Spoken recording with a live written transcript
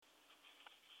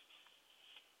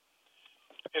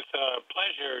It's a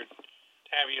pleasure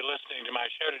to have you listening to my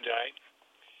show today.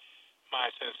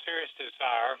 My sincerest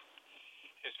desire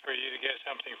is for you to get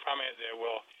something from it that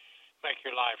will make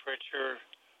your life richer,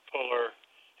 fuller,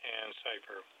 and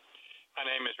safer. My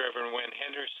name is Reverend Wynn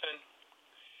Henderson.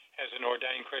 As an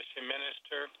ordained Christian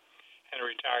minister and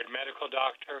a retired medical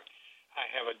doctor,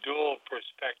 I have a dual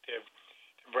perspective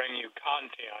to bring you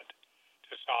content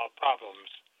to solve problems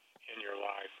in your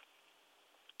life.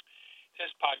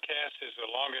 This podcast is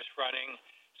the longest running,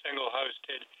 single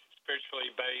hosted, spiritually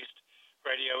based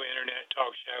radio internet talk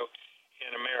show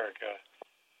in America.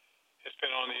 It's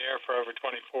been on the air for over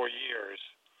 24 years.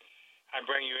 I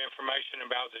bring you information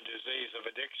about the disease of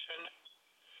addiction,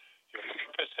 your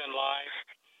purpose in life,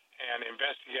 and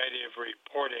investigative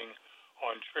reporting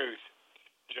on truth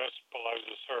just below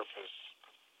the surface.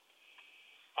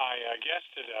 My guest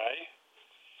today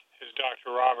is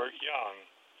Dr. Robert Young.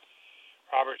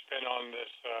 Robert's been on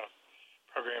this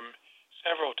program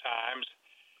several times,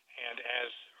 and as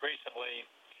recently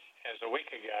as a week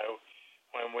ago,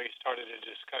 when we started a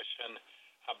discussion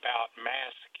about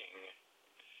masking.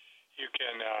 You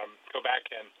can go back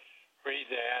and read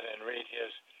that and read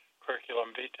his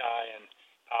curriculum vitae and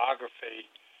biography,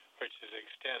 which is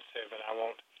extensive, and I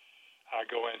won't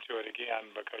go into it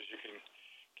again because you can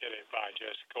get it by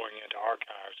just going into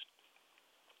archives.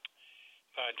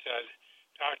 But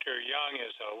Dr. Young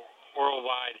is a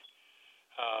worldwide,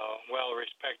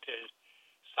 well-respected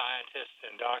scientist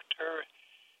and doctor,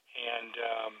 and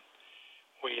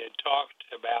we had talked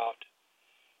about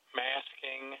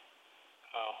masking,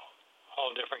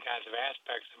 all different kinds of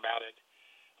aspects about it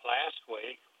last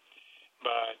week,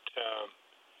 but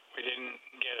we didn't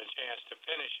get a chance to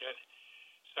finish it.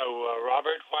 So,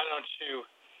 Robert, why don't you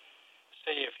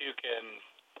see if you can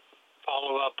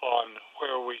follow up on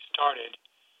where we started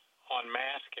on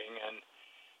masking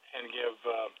and give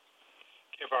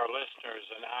our listeners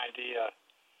an idea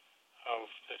of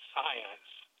the science,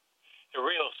 the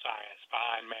real science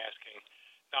behind masking,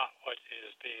 not what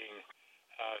is being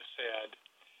said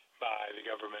by the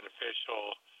government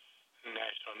official,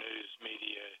 national news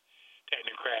media,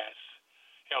 technocrats,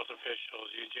 health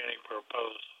officials, eugenic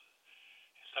proposals,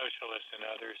 socialists, and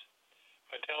others.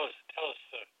 But tell us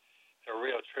the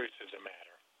real truth of the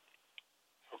matter.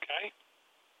 Okay?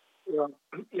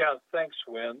 Yeah. Thanks,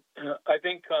 Wynn. I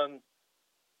think on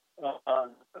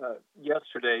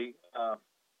yesterday,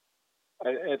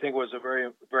 I think was a very,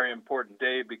 very important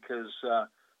day because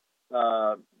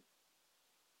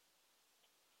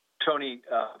Tony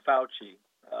Fauci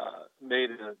made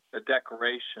a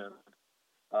declaration,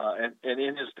 and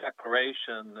in his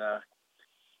declaration,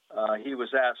 he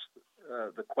was asked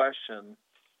the question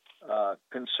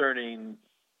concerning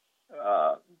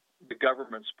the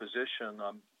government's position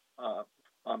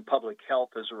on public health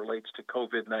as it relates to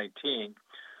COVID-19.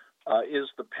 Is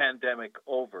the pandemic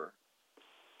over?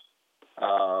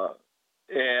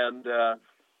 And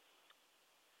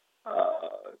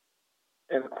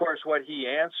of course, what he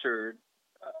answered,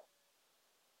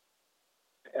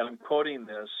 and I'm quoting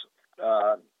this,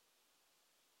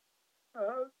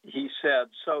 he said,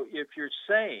 "So if you're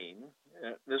saying,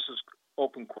 this is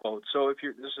open quote. So if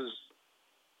you're, this is."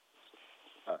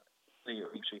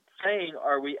 Saying,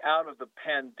 are we out of the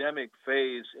pandemic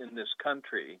phase in this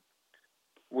country?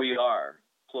 We are,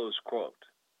 close quote.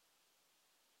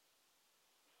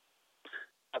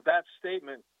 That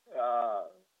statement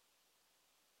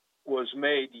was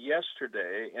made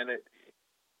yesterday, and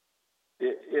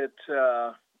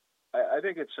I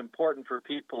think it's important for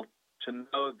people to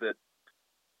know that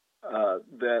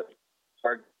that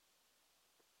our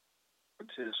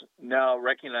government is now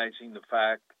recognizing the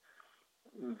fact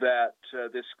that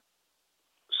this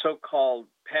so-called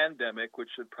pandemic, which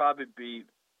should probably be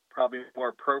more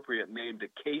appropriate named a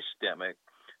case-demic,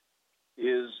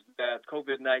 is that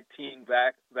COVID-19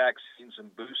 vaccines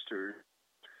and boosters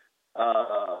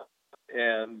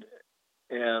and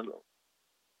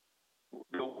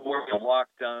the war of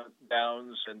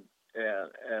lockdowns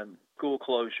and school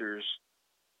closures,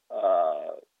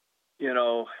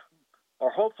 are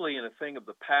hopefully in a thing of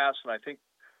the past, and I think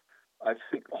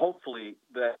hopefully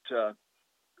that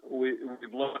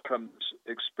we've learned from this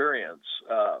experience,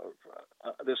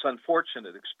 this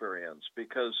unfortunate experience,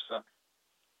 because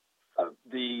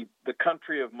the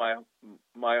country of my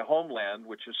homeland,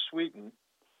 which is Sweden,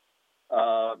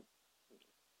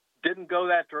 didn't go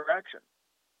that direction.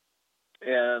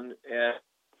 And an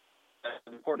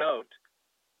important note,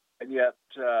 and yet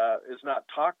is not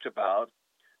talked about,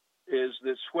 is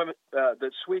that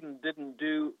Sweden didn't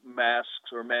do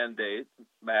masks or mandate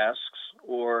masks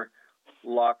or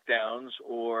lockdowns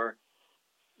or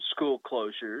school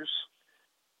closures.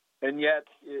 And yet,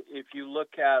 if you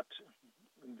look at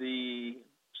the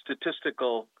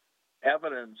statistical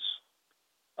evidence,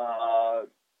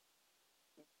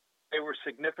 they were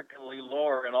significantly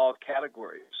lower in all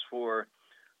categories for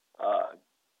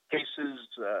cases,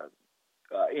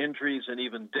 injuries, and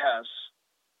even deaths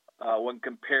when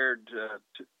compared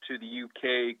to the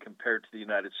UK, compared to the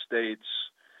United States,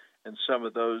 and some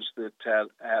of those that had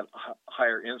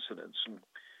higher incidence.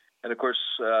 And of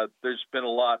course, there's been a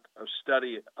lot of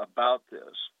study about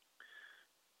this.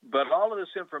 But all of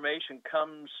this information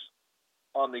comes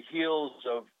on the heels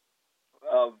of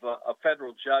a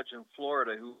federal judge in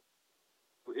Florida who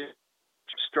is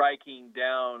striking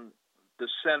down the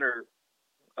Center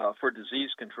for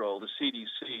Disease Control, the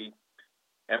CDC,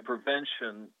 and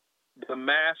prevention, the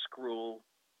mask rule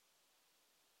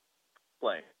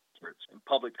in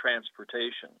public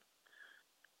transportation.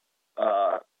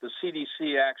 The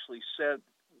CDC actually said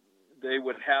they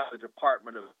would have the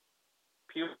Department of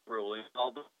Appeals ruling,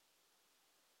 although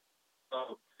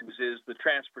the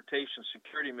Transportation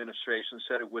Security Administration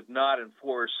said it would not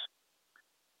enforce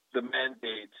the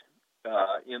mandate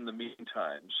in the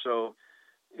meantime. So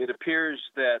it appears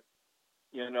that,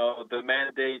 the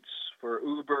mandates for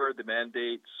Uber, the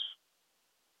mandates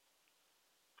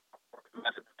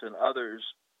and others,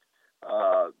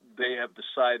 they have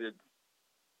decided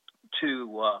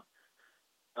to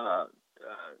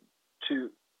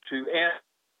end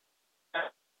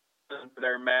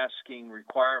their masking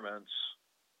requirements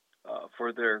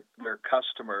for their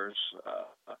customers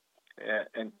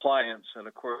and clients. And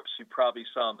of course, you probably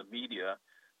saw in the media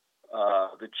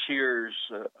the cheers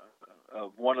of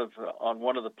on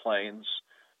one of the planes,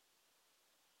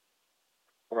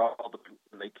 where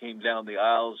they came down the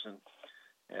aisles,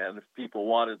 and if people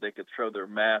wanted, they could throw their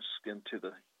mask into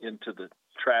the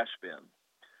trash bin.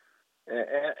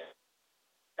 And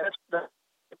that's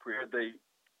where they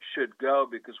should go,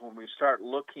 because when we start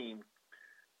looking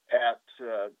at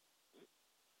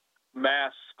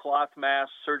masks, cloth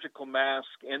masks, surgical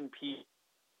masks,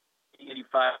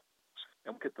 NP85,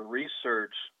 and look at the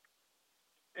research.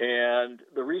 And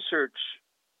the research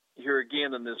here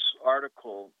again in this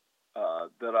article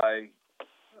that I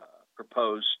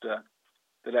proposed,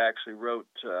 that I actually wrote,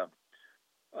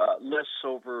 lists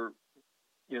over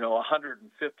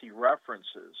 150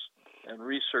 references and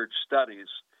research studies,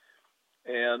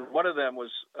 and one of them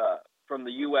was from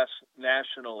the U.S.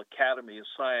 National Academy of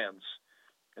Science,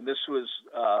 and this was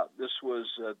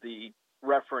the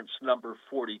reference number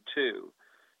 42.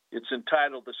 It's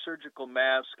entitled "The Surgical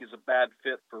Mask is a Bad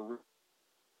Fit for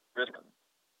Risk."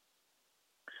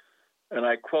 And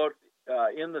I quote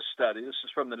in the study, this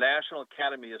is from the National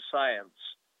Academy of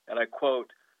Science, and I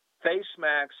quote, "Face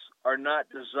masks are not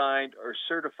designed or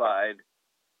certified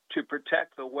to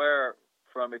protect the wearer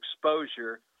from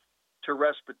exposure to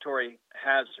respiratory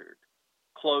hazard,"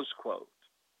 close quote.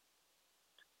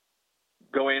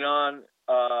 Going on,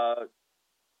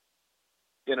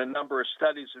 in a number of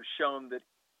studies have shown that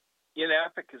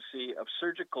inefficacy of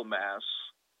surgical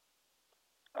masks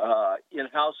in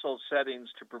household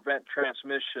settings to prevent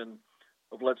transmission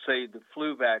of, let's say, the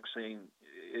flu vaccine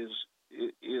has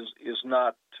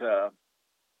not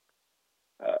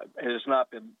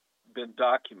been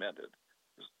documented.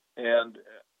 And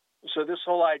so this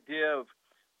whole idea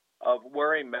of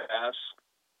wearing masks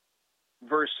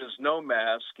versus no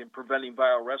mask in preventing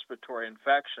viral respiratory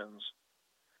infections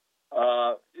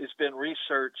has been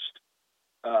researched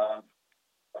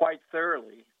quite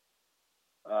thoroughly.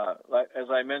 As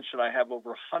I mentioned, I have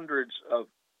over hundreds of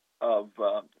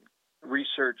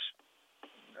research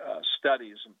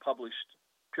studies and published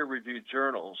peer-reviewed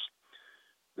journals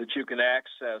that you can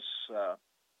access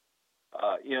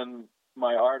in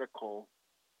my article.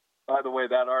 By the way,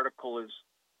 that article is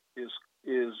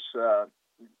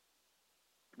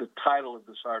the title of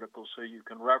this article, so you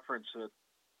can reference it.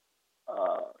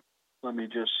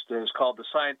 It's called "The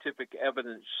Scientific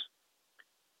Evidence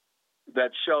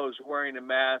That Shows Wearing a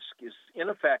Mask is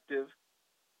Ineffective,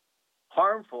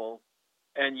 Harmful,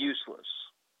 and Useless."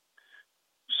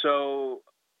 So,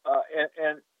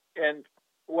 and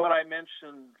what I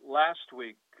mentioned last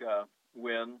week,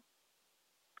 Win,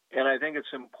 and I think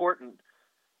it's important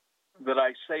that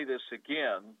I say this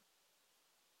again,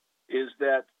 is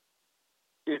that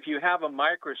if you have a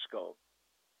microscope,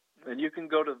 and you can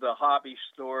go to the hobby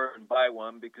store and buy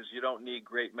one because you don't need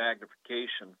great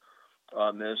magnification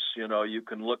on this. You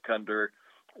can look under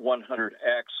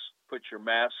 100x, put your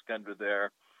mask under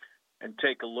there, and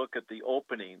take a look at the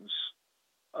openings,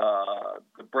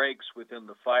 the breaks within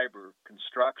the fiber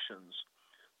constructions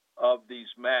of these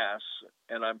masks.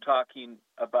 And I'm talking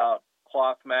about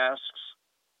cloth masks.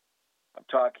 I'm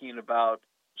talking about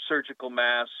surgical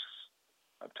masks.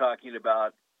 I'm talking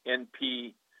about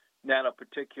NP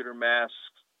nanoparticular masks,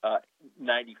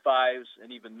 95s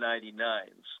and even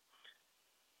 99s.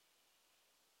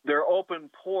 Their open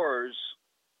pores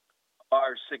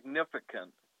are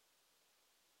significant,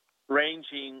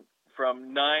 ranging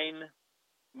from 9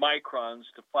 microns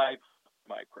to 5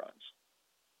 microns.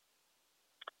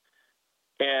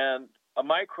 And a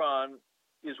micron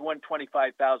is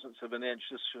 1/25,000th of an inch,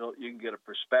 just so you can get a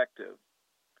perspective.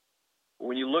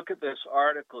 When you look at this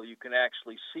article, you can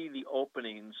actually see the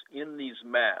openings in these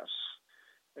masks.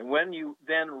 And when you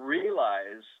then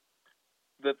realize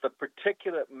that the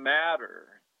particulate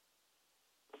matter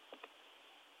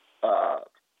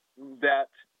that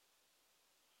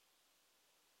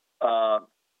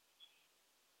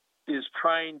is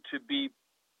trying to be,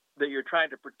 that you're trying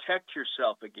to protect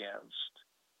yourself against,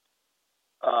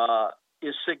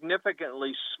 is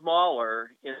significantly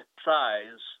smaller in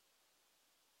size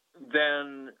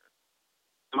than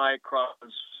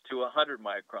microns to 100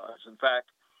 microns. In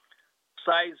fact,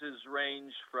 sizes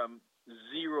range from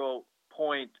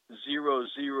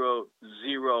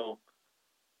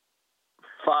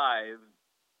 0.0005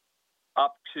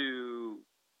 up to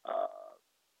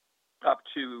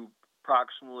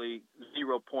approximately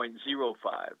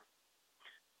 0.05.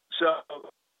 So,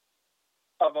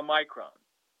 of a micron.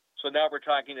 So now we're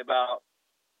talking about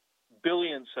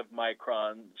billionths of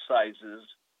micron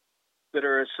sizes that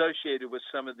are associated with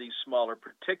some of these smaller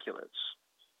particulates.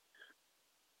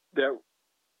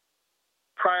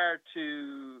 Prior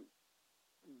to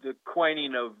the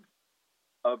coining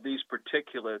of these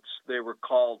particulates, they were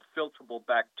called filtrable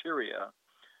bacteria,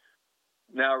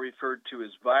 now referred to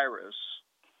as virus.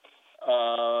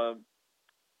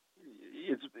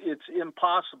 It's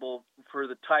impossible for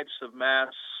the types of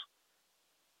masks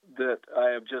that I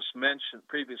have just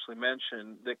previously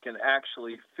mentioned, that can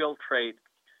actually filtrate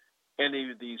any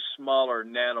of these smaller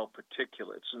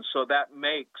nanoparticulates. And so that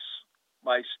makes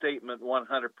my statement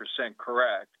 100%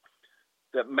 correct,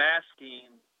 that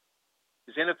masking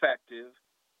is ineffective,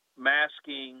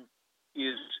 masking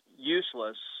is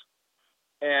useless,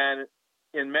 and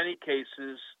in many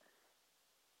cases,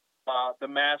 the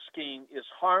masking is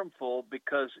harmful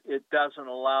because it doesn't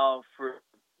allow for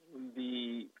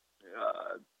the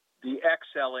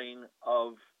exhaling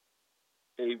of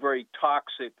a very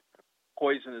toxic,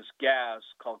 poisonous gas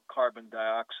called carbon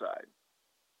dioxide.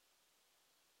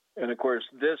 And of course,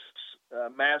 this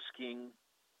masking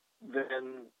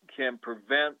then can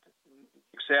prevent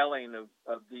exhaling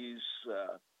of these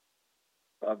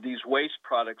waste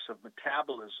products of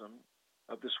metabolism,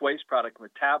 of this waste product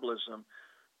metabolism,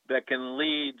 that can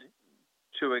lead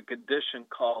to a condition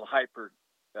called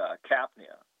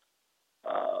hypercapnia,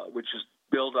 which is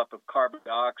buildup of carbon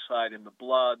dioxide in the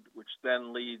blood, which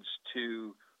then leads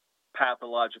to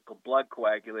pathological blood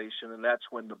coagulation, and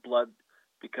that's when the blood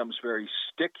becomes very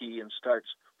sticky and starts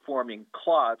forming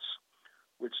clots,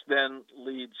 which then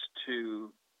leads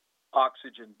to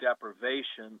oxygen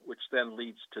deprivation, which then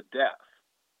leads to death.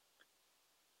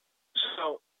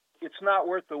 So it's not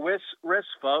worth the risk,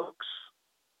 folks.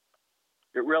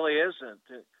 It really isn't.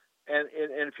 And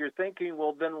if you're thinking,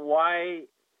 well, then why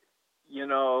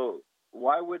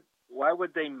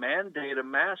would they mandate a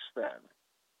mask then?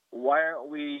 Why aren't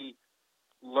we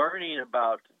learning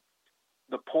about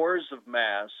the pores of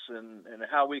masks and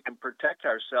how we can protect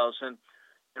ourselves? And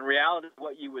in reality,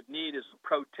 what you would need is a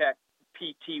Protect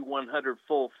PT 100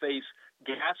 full face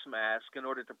gas mask in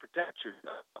order to protect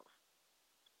yourself.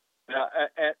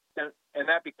 And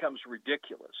that becomes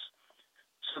ridiculous.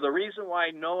 So the reason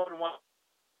why no one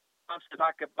wants to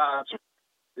talk about it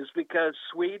is because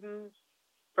Sweden,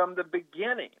 from the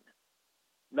beginning,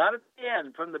 not at the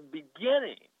end, from the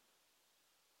beginning,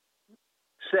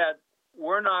 said,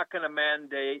 we're not going to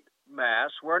mandate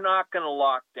masks, we're not going to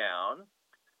lock down,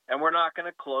 and we're not going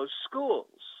to close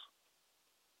schools.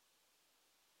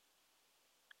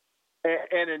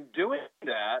 And in doing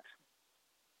that,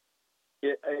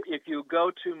 if you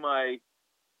go to my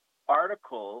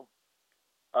article,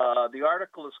 the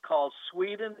article is called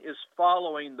 "Sweden is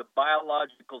Following the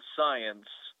Biological Science,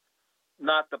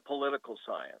 Not the Political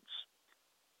Science."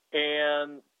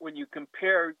 And when you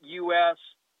compare U.S.,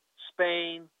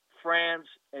 Spain, France,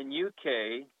 and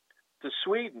UK to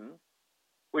Sweden,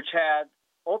 which had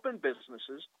open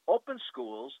businesses, open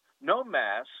schools, no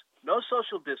masks, no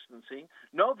social distancing,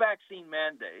 no vaccine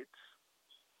mandates,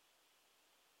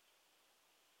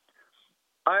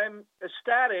 I'm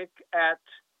ecstatic at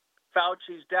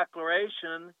Fauci's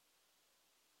declaration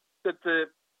that the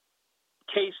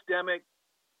case-demic,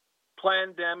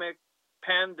 plandemic,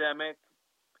 pandemic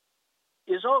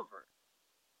is over.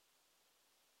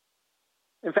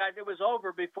 In fact, it was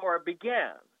over before it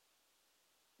began,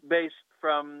 based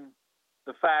from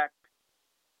the fact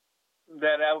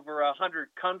that over 100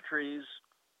 countries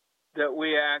that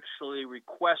we actually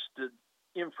requested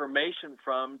information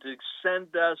from to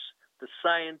send us the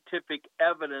scientific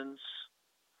evidence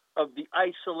of the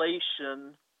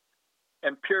isolation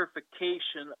and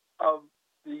purification of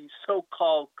the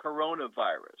so-called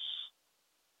coronavirus.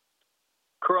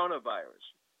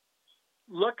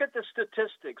 Look at the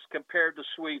statistics compared to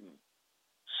Sweden.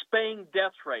 Spain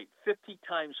death rate 50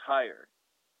 times higher.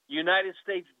 United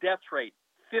States death rate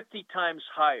 50 times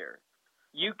higher.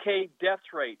 UK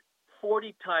death rate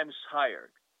 40 times higher.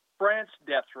 France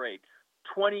death rate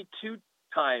 22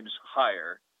 times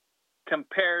higher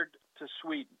compared to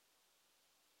Sweden.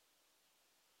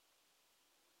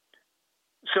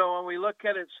 So when we look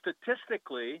at it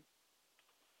statistically,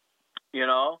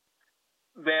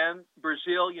 then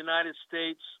Brazil, United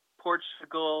States,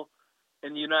 Portugal,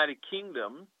 and the United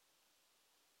Kingdom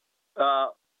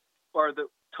are the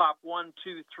top 1,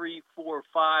 2, 3, 4,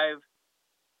 5,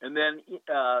 and then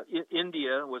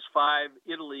India was 5,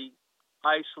 Italy,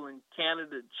 Iceland,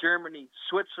 Canada, Germany,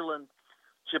 Switzerland,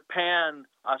 Japan,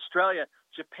 Australia.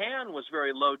 Japan was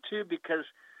very low too because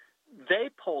they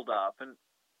pulled up and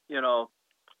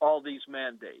all these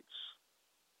mandates.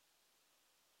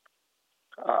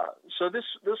 So this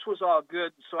was all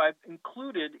good. So I've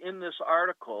included in this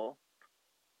article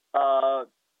that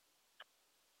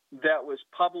was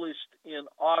published in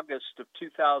August of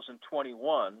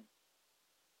 2021.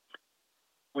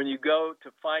 When you go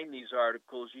to find these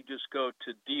articles, you just go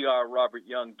to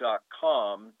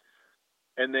drrobertyoung.com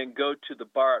and then go to the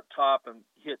bar at top and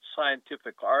hit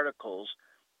scientific articles.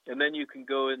 And then you can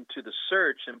go into the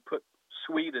search and put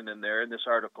Sweden in there, and this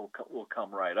article will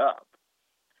come right up.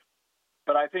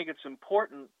 But I think it's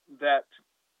important that,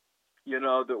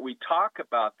 that we talk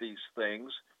about these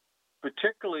things,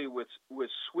 particularly with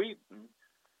Sweden,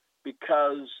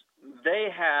 because they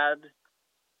had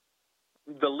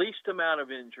the least amount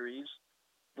of injuries,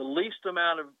 the least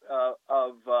amount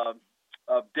of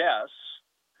deaths,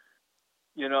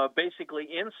 basically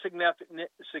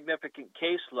insignificant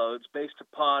caseloads based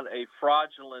upon a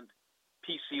fraudulent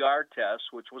PCR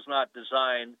test, which was not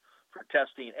designed for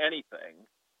testing anything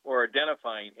or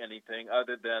identifying anything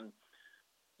other than,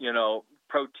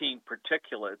 protein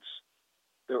particulates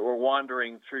that were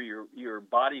wandering through your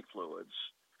body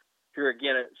fluids. Here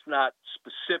again, it's not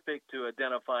specific to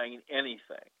identifying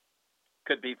anything.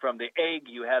 Could be from the egg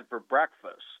you had for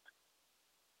breakfast.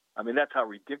 I mean, that's how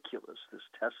ridiculous this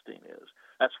testing is.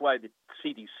 That's why the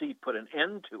CDC put an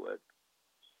end to it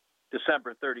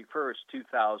December 31st,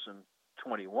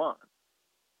 2021.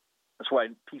 That's why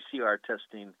PCR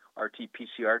testing,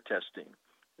 RT-PCR testing,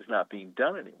 is not being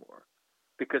done anymore,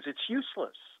 because it's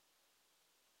useless.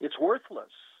 It's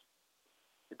worthless.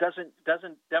 It doesn't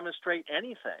demonstrate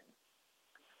anything,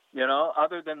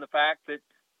 other than the fact that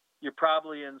you're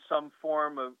probably in some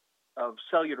form of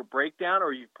cellular breakdown,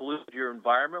 or you polluted your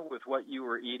environment with what you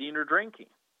were eating or drinking.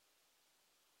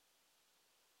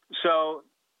 So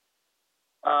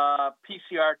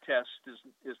PCR test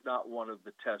is not one of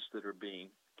the tests that are being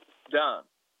done.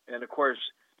 And of course,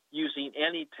 using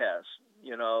any test,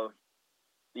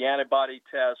 the antibody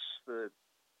tests, the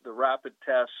rapid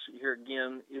tests, here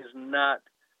again, is not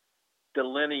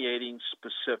delineating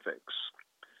specifics.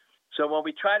 So when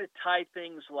we try to tie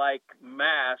things like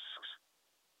masks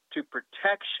to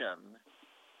protection,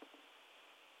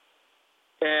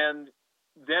 and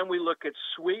then we look at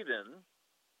Sweden,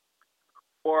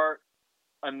 or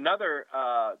another,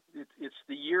 it's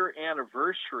the year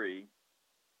anniversary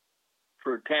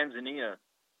for Tanzania,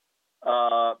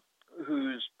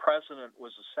 whose president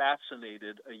was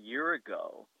assassinated a year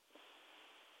ago.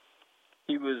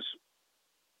 He was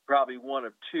probably one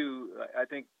of two. I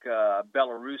think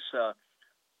Belarus,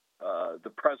 the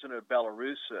president of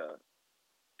Belarus,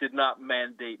 did not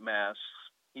mandate masks.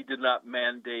 He did not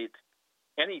mandate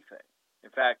anything. In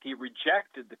fact, he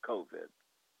rejected the COVID.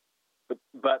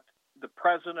 But the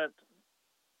president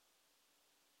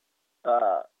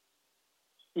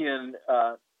in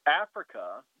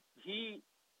Africa, he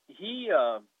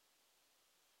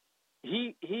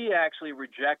actually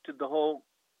rejected the whole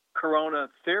corona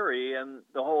theory and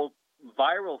the whole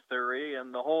viral theory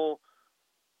and the whole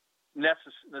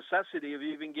necessity of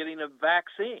even getting a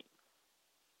vaccine.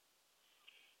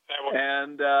 That was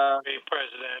and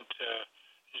President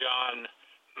John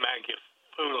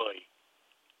Magufuli.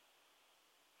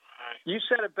 Right. You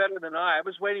said it better than I. I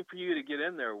was waiting for you to get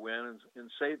in there, Win,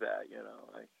 and say that.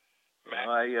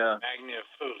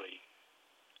 Magufuli.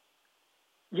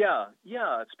 Yeah.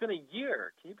 It's been a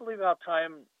year. Can you believe how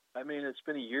time I mean, it's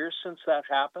been a year since that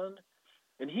happened,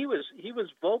 and he was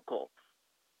vocal,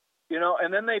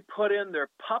 and then they put in their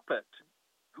puppet,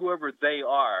 whoever they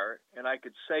are, and I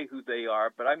could say who they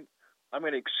are, but I'm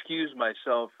going to excuse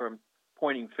myself from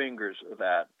pointing fingers at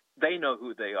that. They know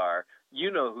who they are.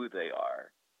 You know who they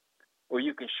are, or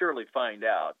you can surely find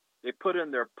out. They put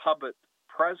in their puppet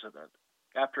president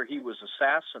after he was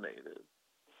assassinated.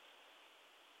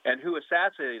 And who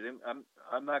assassinated him,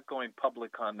 I'm not going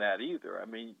public on that either. I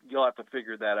mean, you'll have to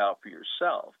figure that out for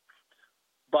yourself.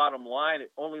 Bottom line,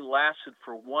 it only lasted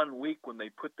for 1 week when they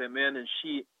put them in, and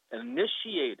she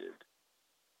initiated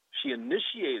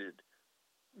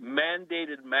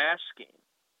mandated masking.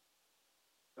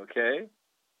 Okay?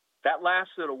 That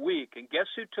lasted a week, and guess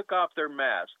who took off their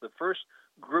masks? The first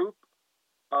group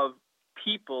of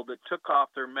people that took off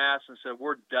their masks and said,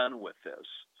 "We're done with this,"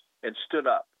 and stood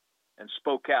up and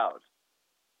spoke out.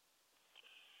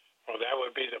 Well, that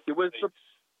would be the police. It was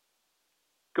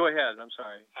Go ahead. I'm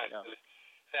sorry.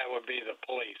 That would be the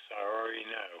police. I already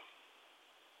know.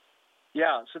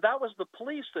 Yeah, so that was the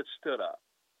police that stood up.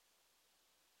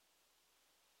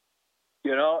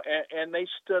 And they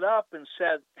stood up and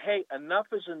said, "Hey, enough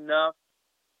is enough.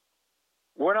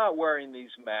 We're not wearing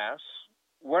these masks.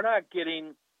 We're not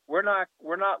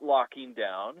locking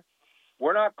down.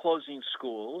 We're not closing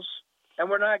schools, and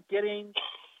we're not getting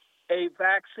a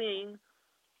vaccine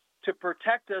to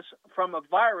protect us from a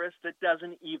virus that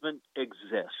doesn't even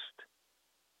exist."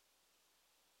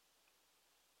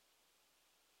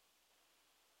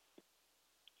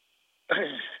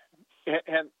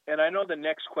 And I know the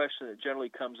next question that generally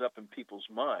comes up in people's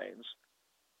minds,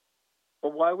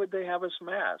 well, why would they have us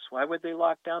masked? Why would they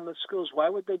lock down the schools? Why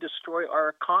would they destroy our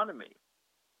economy?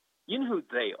 You know who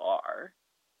they are.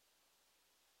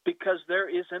 Because there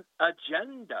is an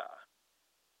agenda.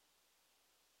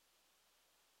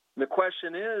 The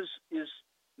question is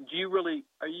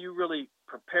are you really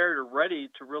prepared or ready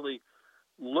to really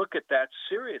look at that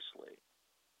seriously?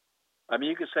 I mean,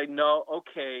 you could say, no,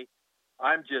 okay,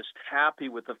 I'm just happy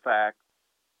with the fact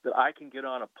that I can get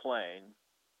on a plane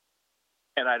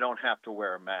and I don't have to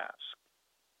wear a mask.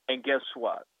 And guess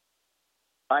what?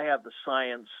 I have the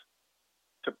science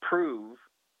to prove,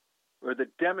 or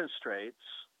that demonstrates.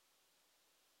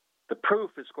 The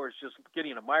proof is, of course, just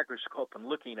getting a microscope and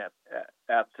looking at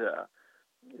the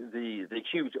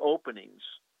huge openings,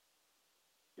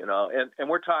 and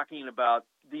we're talking about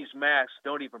these masks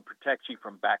don't even protect you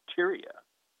from bacteria.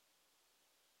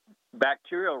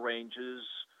 Bacterial ranges,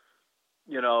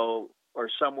 are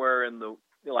somewhere in the,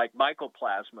 like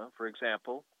mycoplasma, for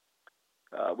example,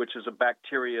 which is a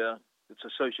bacteria that's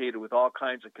associated with all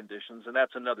kinds of conditions, and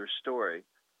that's another story.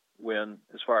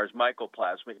 As far as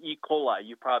mycoplasma, E. coli,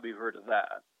 you probably heard of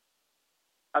that.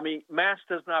 I mean, mask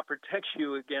does not protect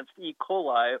you against E.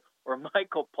 coli or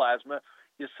mycoplasma.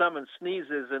 If someone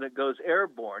sneezes and it goes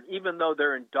airborne, even though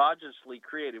they're endogenously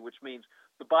created, which means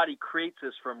the body creates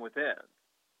this from within.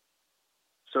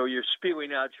 So you're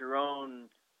spewing out your own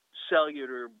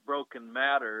cellular broken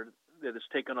matter that has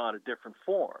taken on a different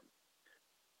form.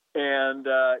 And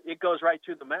it goes right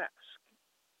through the mask.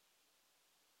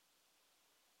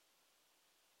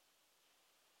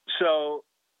 So,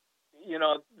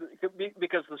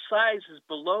 because the size is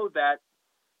below that,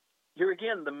 here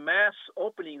again, the mass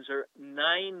openings are 9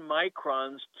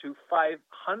 microns to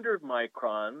 500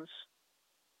 microns,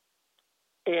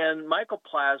 and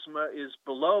mycoplasma is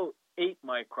below 8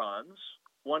 microns,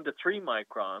 1 to 3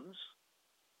 microns.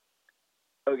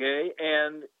 Okay,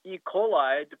 and E.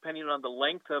 coli, depending on the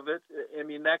length of it, I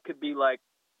mean, that could be like,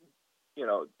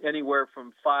 anywhere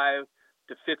from 5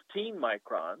 to 15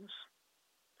 microns.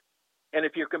 And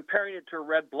if you're comparing it to a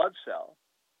red blood cell,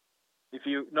 if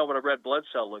you know what a red blood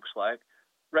cell looks like,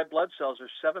 red blood cells are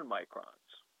 7 microns.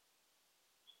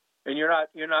 And you're not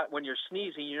when you're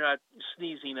not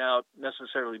sneezing out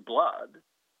necessarily blood.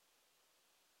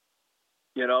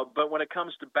 But when it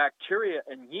comes to bacteria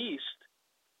and yeast,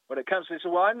 when it comes to, they say,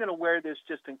 well, I'm going to wear this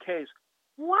just in case.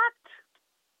 What?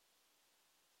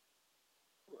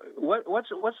 What's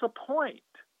the point?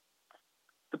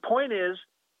 The point is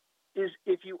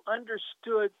if you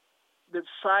understood that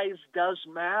size does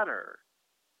matter,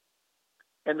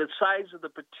 and the size of the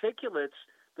particulates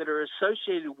that are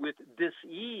associated with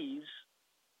disease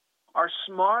are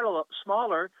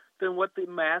smaller than what the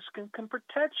mask can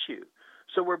protect you.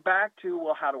 So we're back to,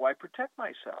 well, how do I protect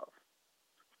myself?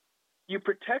 You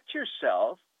protect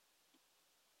yourself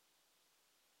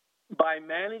by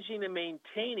managing and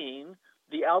maintaining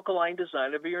the alkaline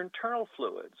design of your internal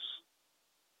fluids.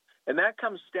 And that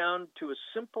comes down to a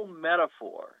simple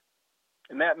metaphor.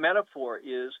 And that metaphor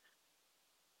is,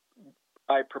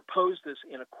 I propose this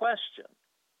in a question.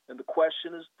 And the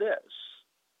question is this,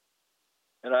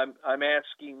 and I'm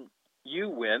asking you,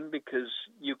 Win, because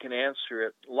you can answer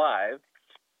it live.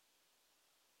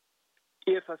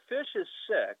 If a fish is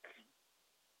sick,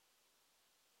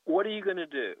 what are you going to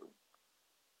do?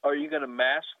 Are you going to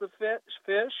mask the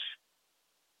fish?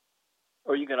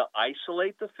 Are you going to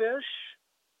isolate the fish?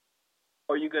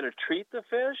 Are you going to treat the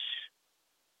fish?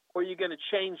 Or are you going to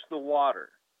change the water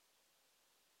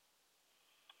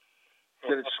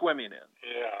that it's swimming in?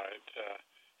 Yeah,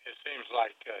 it seems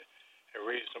like a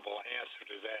reasonable answer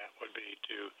to that would be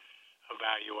to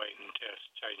evaluate and test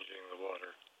changing the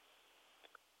water.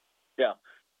 Yeah.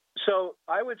 So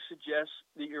I would suggest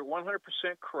that you're 100%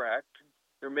 correct.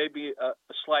 There may be a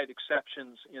slight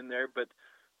exceptions in there, but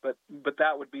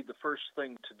that would be the first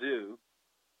thing to do.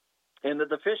 And that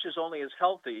the fish is only as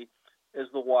healthy as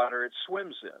the water it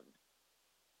swims in.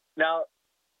 Now,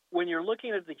 when you're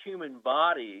looking at the human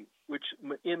body, which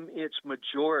in its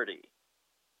majority,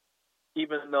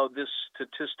 even though this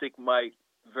statistic might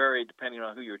vary depending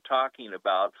on who you're talking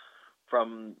about,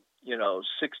 from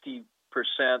 60%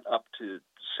 up to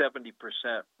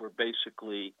 70% were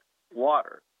basically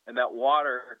water, and that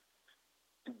water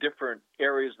in different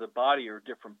areas of the body are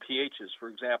different pHs. For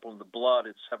example, in the blood,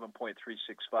 it's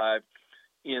 7.365.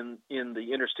 In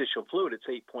the interstitial fluid, it's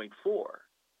 8.4.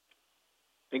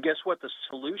 And guess what? The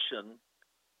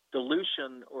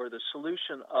dilution or the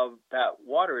solution of that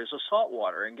water is a salt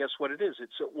water. And guess what it is?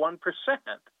 It's at 1%.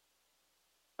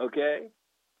 Okay?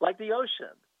 Like the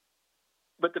ocean.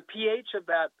 But the pH of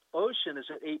that ocean is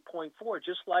at 8.4,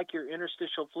 just like your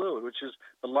interstitial fluid, which is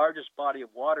the largest body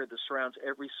of water that surrounds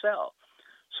every cell.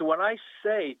 So when I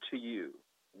say to you,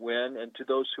 and to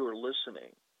those who are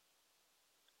listening,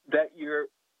 that you're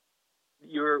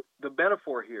the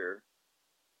metaphor here,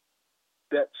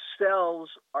 that cells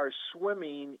are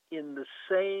swimming in the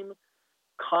same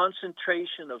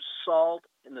concentration of salt,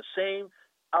 in the same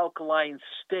alkaline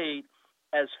state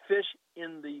as fish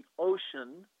in the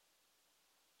ocean,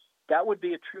 that would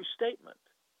be a true statement.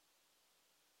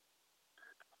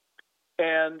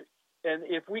 And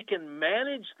if we can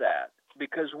manage that,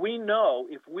 because we know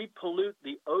if we pollute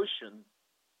the ocean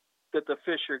that the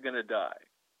fish are going to die.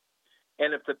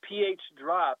 And if the pH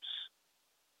drops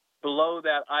below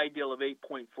that ideal of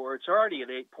 8.4, it's already at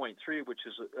 8.3, which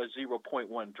is a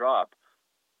 0.1 drop,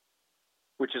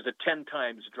 which is a 10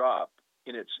 times drop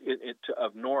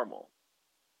of normal.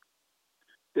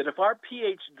 That if our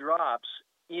pH drops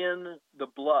in the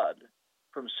blood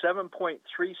from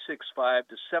 7.365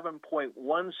 to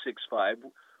 7.165,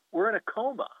 we're in a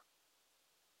coma.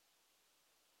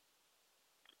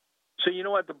 So you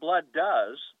know what the blood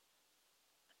does?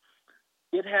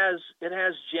 It has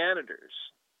janitors.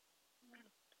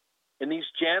 And these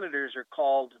janitors are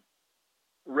called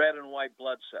red and white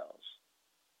blood cells.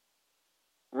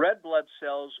 Red blood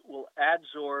cells will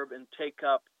adsorb and take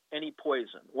up any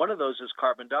poison. One of those is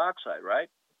carbon dioxide, right?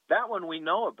 That one we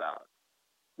know about.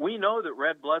 We know that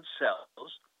red blood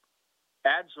cells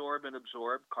adsorb and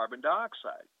absorb carbon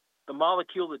dioxide. The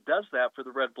molecule that does that for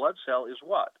the red blood cell is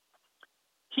what?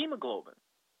 Hemoglobin.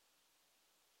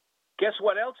 Guess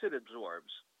what else it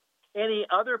absorbs? Any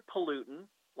other pollutant,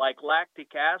 like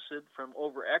lactic acid from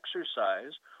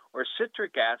overexercise, or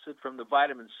citric acid from the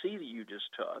vitamin C that you just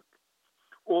took,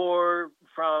 or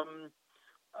from,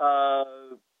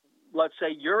 let's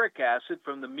say, uric acid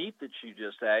from the meat that you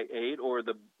just ate, or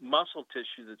the muscle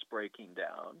tissue that's breaking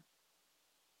down.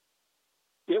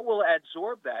 It will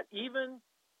adsorb that. Even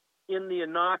in the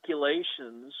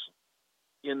inoculations,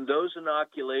 in those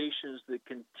inoculations that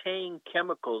contain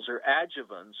chemicals or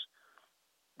adjuvants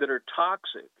that are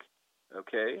toxic,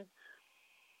 okay,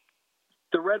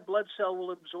 the red blood cell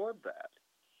will absorb that.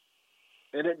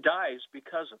 And it dies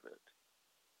because of it.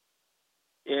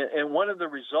 And one of the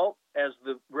results, as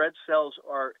the red cells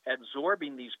are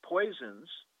absorbing these poisons,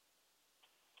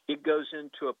 it goes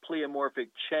into a pleomorphic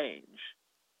change.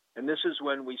 And this is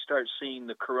when we start seeing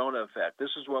the corona effect.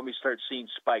 This is when we start seeing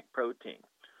spike protein.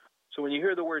 So when you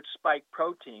hear the word spike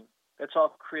protein, that's all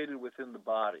created within the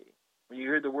body. When you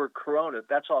hear the word corona,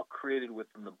 that's all created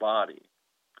within the body.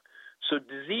 So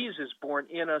disease is born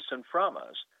in us and from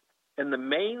us. And the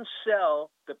main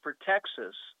cell that protects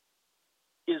us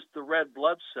is the red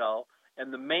blood cell,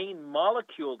 and the main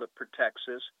molecule that protects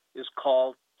us is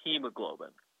called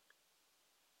hemoglobin.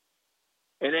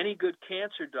 And any good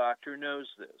cancer doctor knows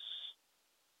this.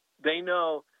 They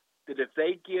know that if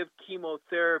they give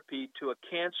chemotherapy to a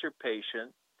cancer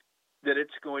patient, that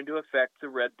it's going to affect the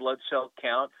red blood cell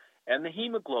count and the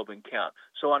hemoglobin count.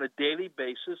 So on a daily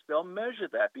basis, they'll measure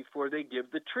that before they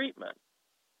give the treatment,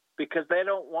 because they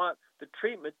don't want the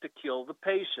treatment to kill the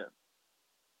patient.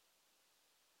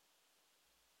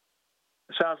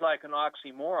 Sounds like an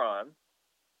oxymoron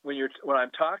when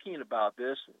I'm talking about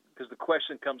this, because the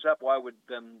question comes up: why would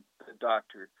then the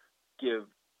doctor give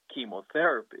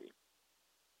chemotherapy?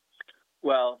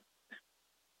 Well,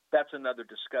 that's another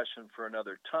discussion for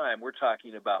another time. We're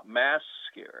talking about masks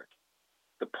here.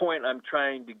 The point I'm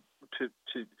trying to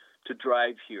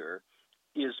drive here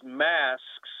is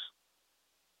masks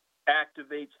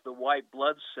activates the white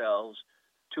blood cells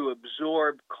to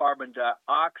absorb carbon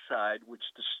dioxide, which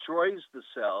destroys the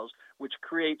cells, which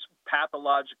creates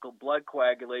pathological blood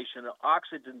coagulation and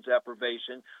oxygen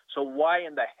deprivation. So why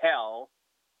in the hell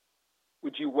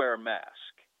would you wear a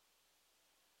mask?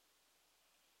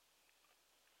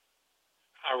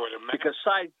 I would imagine. Because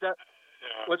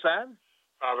what's that?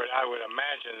 Robert, I would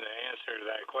imagine the answer to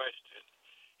that question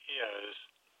is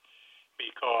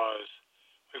because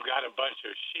we've got a bunch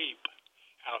of sheep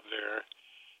out there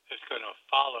that's going to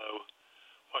follow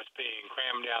what's being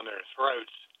crammed down their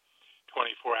throats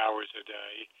 24 hours a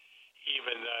day,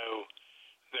 even though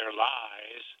they're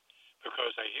lies,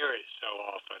 because they hear it so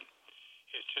often.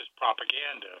 It's just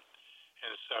propaganda.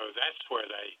 And so that's why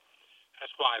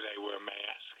they wear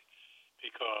masks,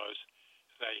 because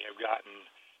they have gotten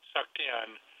sucked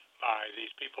in by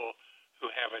these people who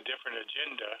have a different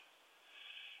agenda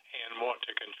and want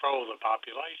to control the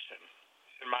population,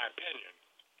 in my opinion,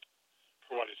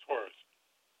 for what it's worth.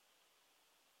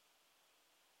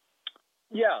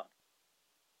 Yeah.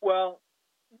 Well,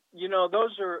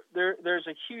 there's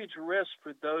a huge risk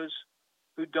for those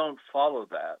who don't follow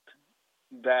that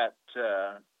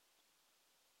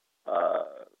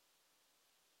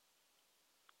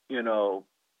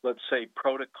let's say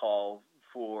protocol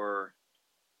for,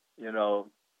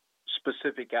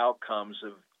 specific outcomes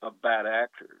of bad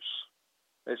actors.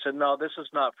 They said, no, this is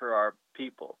not for our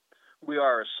people. We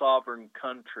are a sovereign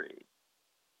country.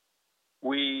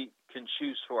 We can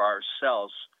choose for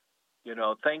ourselves.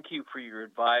 Thank you for your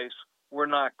advice. We're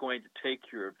not going to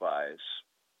take your advice,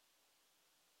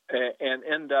 and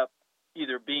end up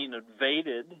either being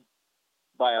invaded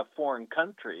by a foreign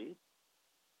country,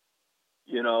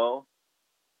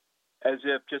 as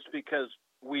if just because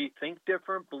we think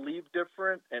different, believe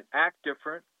different, and act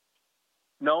different.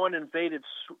 No one invaded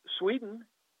Sweden.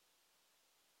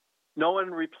 No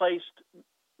one replaced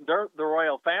the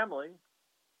royal family.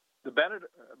 The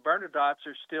Bernadottes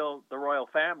are still the royal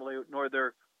family, nor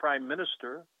their prime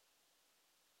minister.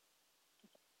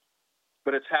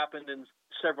 But it's happened in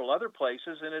several other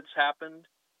places, and it's happened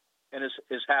and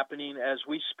is happening as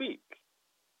we speak.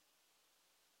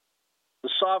 The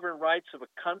sovereign rights of a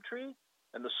country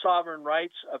and the sovereign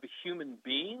rights of a human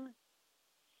being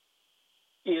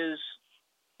is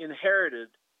inherited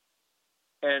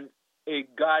and a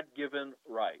God-given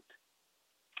right.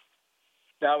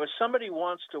 Now, if somebody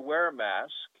wants to wear a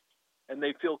mask and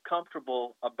they feel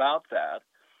comfortable about that,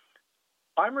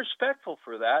 I'm respectful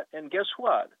for that. And guess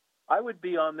what? I would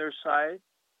be on their side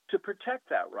to protect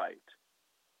that right.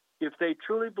 If they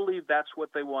truly believe that's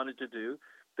what they wanted to do,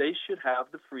 they should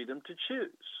have the freedom to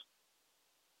choose.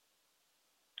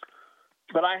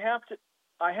 But I have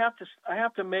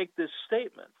to make this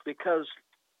statement, because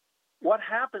what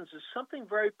happens is something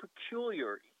very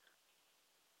peculiar.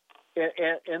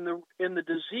 And the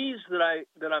disease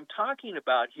that I'm talking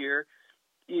about here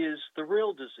is the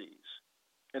real disease.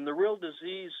 And the real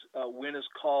disease, Win, is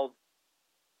called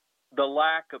the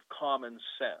lack of common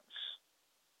sense.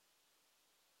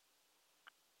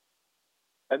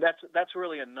 And that's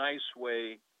really a nice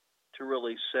way to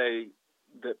really say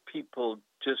that people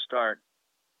just aren't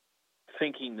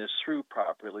thinking this through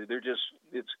properly. They're just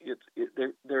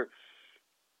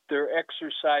they're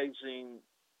exercising,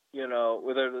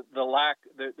 whether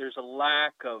there's a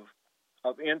lack of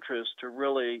interest to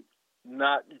really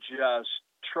not just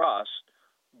trust,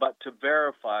 but to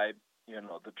verify,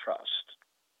 the trust.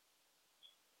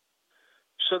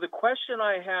 So the question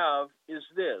I have is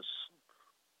this: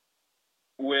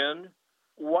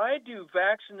 why do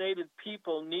vaccinated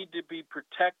people need to be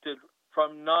protected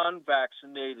from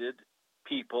non-vaccinated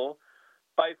people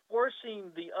by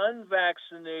forcing the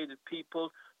unvaccinated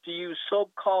people to use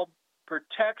so-called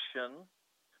protection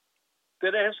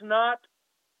that has not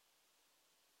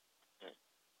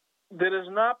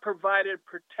provided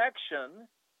protection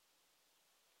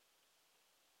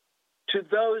to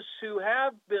those who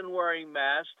have been wearing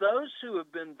masks, those who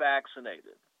have been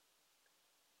vaccinated?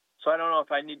 So I don't know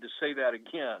if I need to say that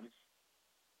again,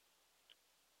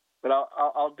 but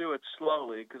I'll do it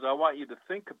slowly, because I want you to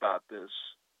think about this.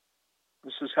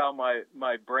 This is how my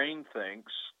brain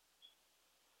thinks.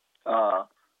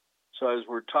 So as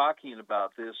we're talking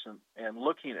about this and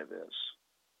looking at this,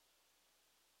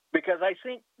 because I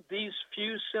think these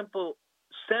few simple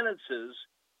sentences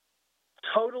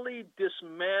totally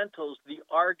dismantles the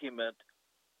argument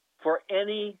for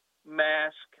any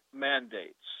mask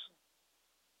mandates.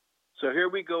 So here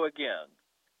we go again.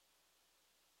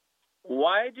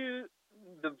 Why do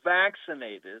the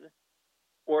vaccinated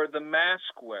or the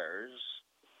mask wearers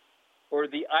or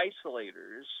the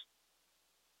isolators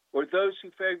or those who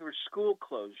favor school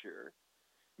closure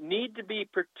need to be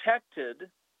protected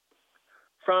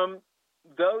from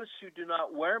those who do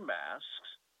not wear masks,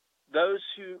 those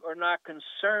who are not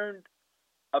concerned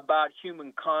about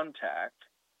human contact,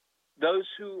 those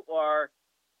who are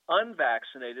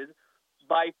unvaccinated,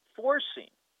 by forcing,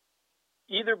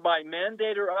 either by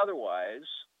mandate or otherwise,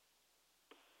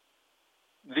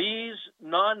 these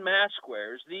non-mask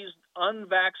wearers, these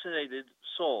unvaccinated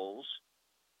souls,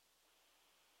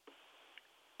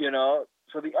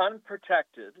 so the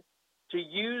unprotected, to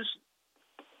use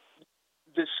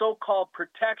the so-called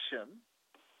protection.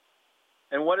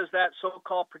 And what is that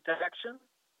so-called protection?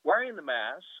 Wearing the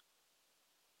mask,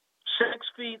 6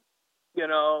 feet,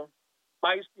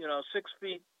 6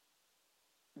 feet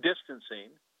distancing,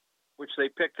 which they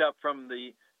picked up from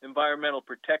the Environmental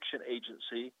Protection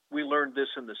Agency. We learned this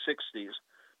in the 60s.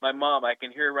 My mom, I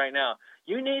can hear right now,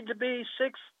 you need to be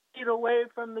 6 feet away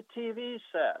from the TV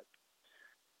set.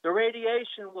 The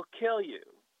radiation will kill you.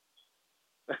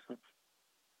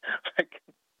 Like,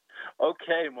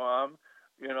 okay, Mom,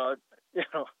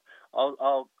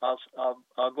 I'll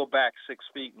go back 6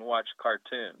 feet and watch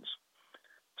cartoons.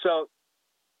 So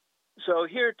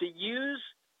here, to use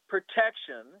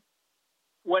protection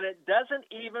when it doesn't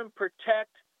even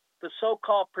protect the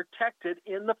so-called protected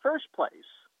in the first place.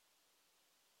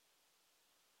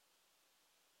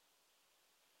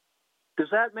 Does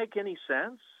that make any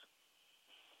sense?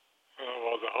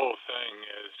 Well, the whole thing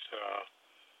is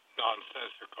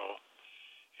nonsensical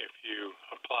if you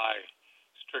apply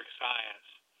strict science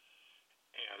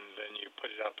and then you put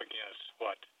it up against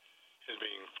what is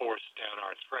being forced down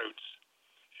our throats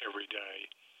every day.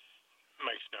 It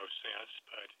makes no sense,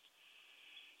 but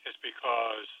it's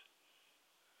because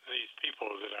these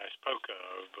people that I spoke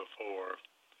of before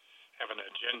have an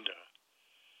agenda,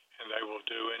 and they will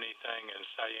do anything and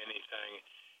say anything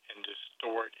and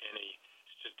distort any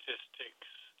statistics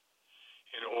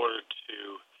in order to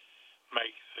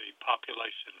make the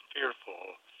population fearful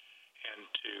and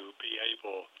to be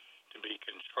able to be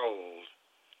controlled.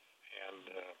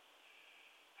 And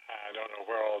I don't know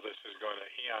where all this is going to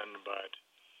end, but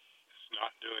it's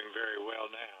not doing very well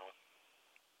now.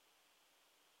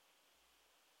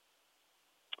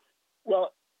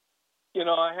 Well,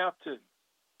 I have to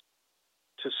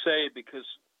say, because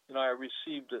I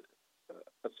received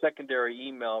a secondary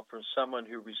email from someone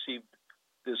who received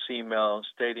this email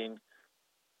stating,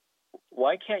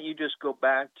 why can't you just go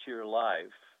back to your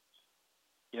life,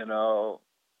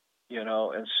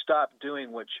 and stop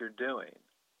doing what you're doing,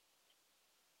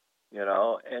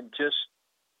 and just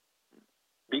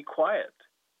be quiet,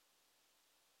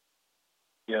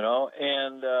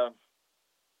 and,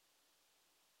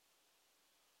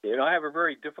 I have a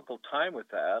very difficult time with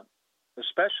that,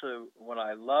 especially when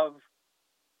I love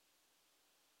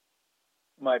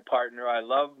my partner, I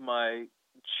love my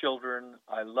children,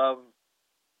 I love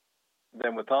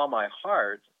them with all my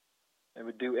heart and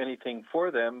would do anything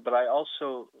for them, but I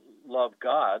also love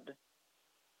God,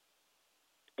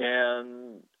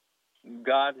 and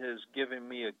God has given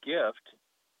me a gift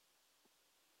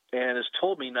and has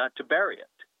told me not to bury it.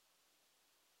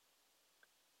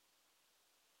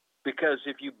 Because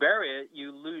if you bury it,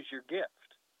 you lose your gift.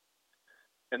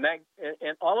 And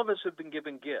all of us have been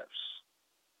given gifts.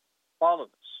 All of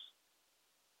us.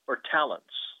 Or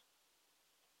talents.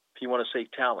 If you want to say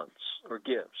talents or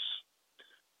gifts.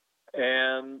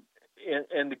 And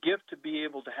the gift to be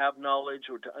able to have knowledge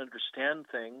or to understand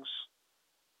things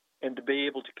and to be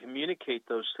able to communicate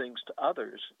those things to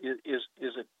others is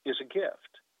a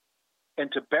gift.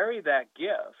 And to bury that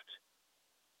gift,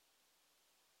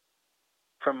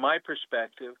 from my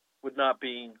perspective, would not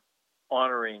be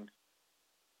honoring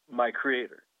my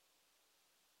Creator.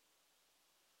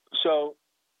 So,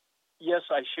 yes,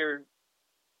 I share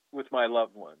with my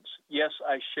loved ones. Yes,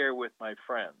 I share with my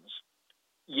friends.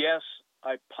 Yes,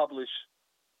 I publish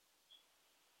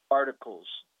articles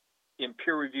in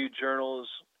peer-reviewed journals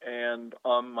and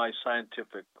on my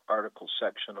scientific article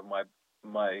section of my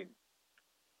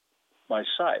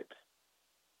site.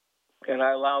 And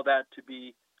I allow that to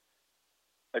be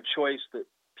a choice that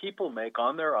people make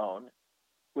on their own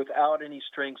without any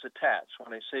strings attached.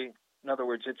 When I say, in other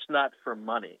words, it's not for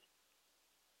money.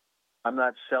 I'm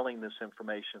not selling this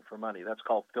information for money. That's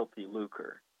called filthy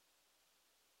lucre.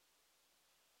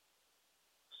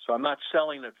 So I'm not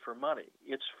selling it for money.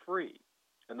 It's free.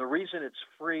 And the reason it's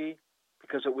free,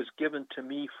 because it was given to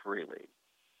me freely.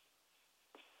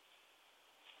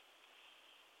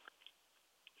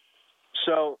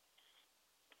 So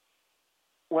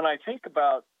when I think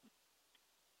about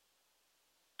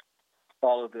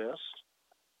all of this,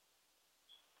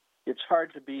 it's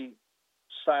hard to be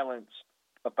silenced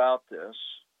about this.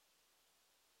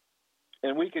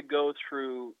 And we could go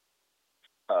through,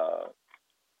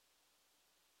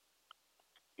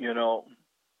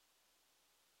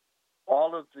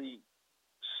 all of the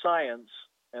science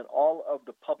and all of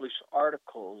the published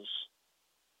articles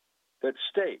that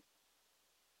state,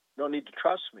 you don't need to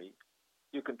trust me,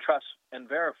 you can trust and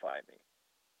verify me,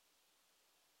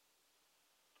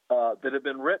 that have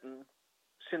been written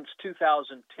since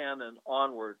 2010 and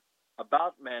onward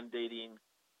about mandating,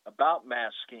 about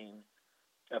masking,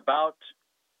 about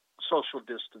social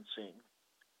distancing.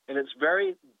 And it's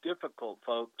very difficult,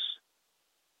 folks,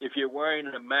 if you're wearing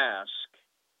a mask,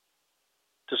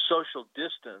 to social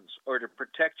distance or to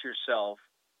protect yourself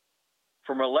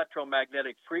from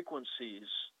electromagnetic frequencies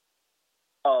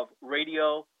of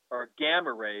radio or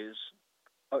gamma rays,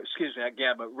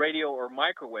 radio or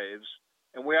microwaves.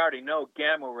 And we already know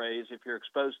gamma rays, if you're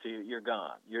exposed to it, you're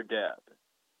gone, you're dead,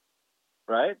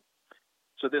 right?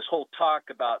 So this whole talk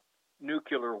about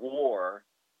nuclear war,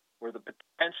 or the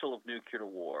potential of nuclear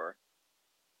war,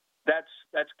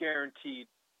 that's guaranteed,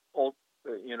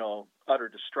 utter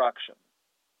destruction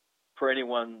for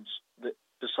anyone that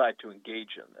decide to engage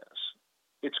in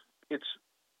this. It's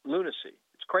lunacy,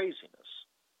 it's craziness,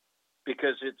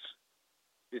 because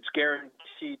it's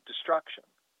guaranteed destruction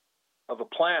of a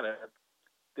planet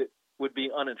that would be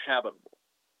uninhabitable.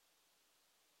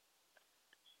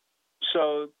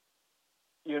 So,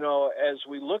 as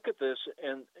we look at this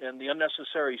and the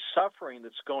unnecessary suffering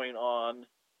that's going on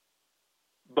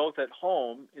both at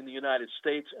home in the United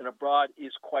States and abroad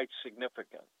is quite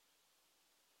significant.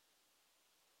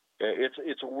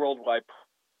 It's a worldwide.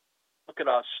 Look at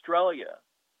Australia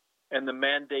and the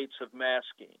mandates of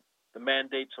masking, the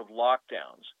mandates of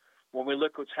lockdowns. When we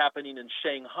look what's happening in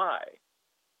Shanghai,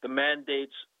 the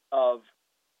mandates of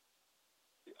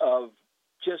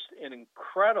just an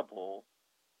incredible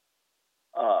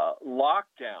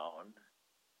lockdown,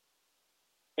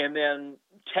 and then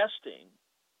testing.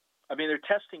 I mean, they're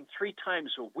testing 3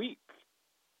 times a week.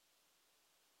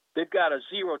 They've got a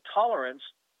zero tolerance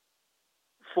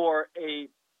for a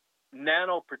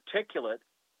nanoparticulate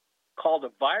called a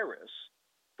virus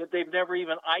that they've never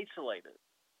even isolated.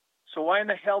 So why in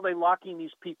the hell are they locking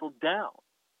these people down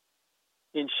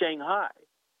in Shanghai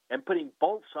and putting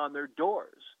bolts on their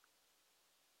doors?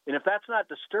 And if that's not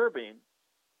disturbing,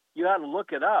 you ought to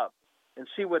look it up and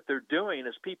see what they're doing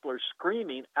as people are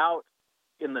screaming out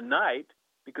in the night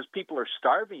because people are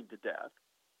starving to death.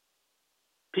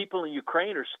 People in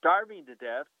Ukraine are starving to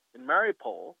death in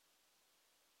Mariupol.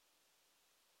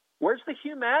 Where's the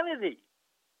humanity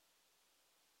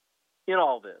in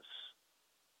all this?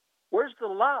 Where's the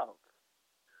love?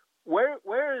 Where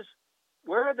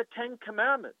are the 10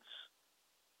 commandments?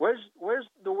 Where's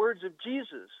the words of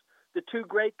Jesus, the 2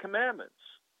 great commandments?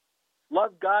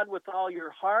 Love God with all your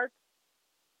heart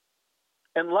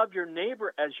and love your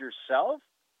neighbor as yourself.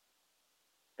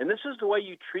 And this is the way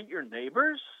you treat your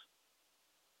neighbors?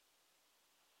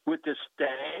 With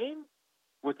disdain,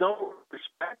 with no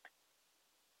respect.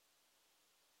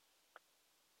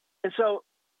 And so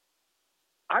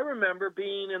I remember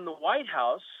being in the White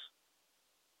House,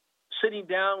 sitting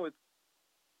down with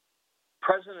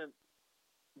President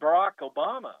Barack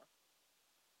Obama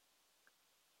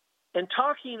and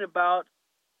talking about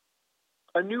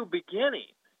a new beginning.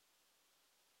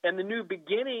 And the new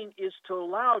beginning is to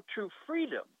allow true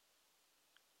freedom.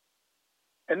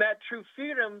 And that true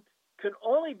freedom can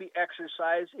only be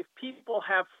exercised if people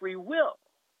have free will.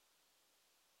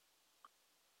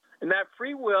 And that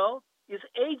free will is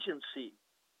agency.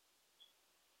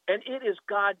 And it is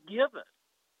God-given.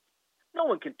 No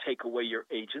one can take away your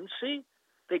agency.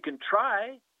 They can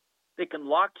try. They can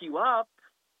lock you up.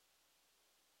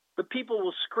 But people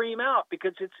will scream out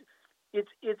because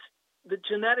it's the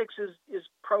genetics is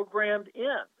programmed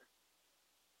in.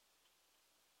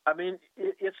 I mean,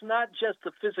 it's not just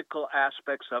the physical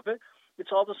aspects of it.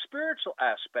 It's all the spiritual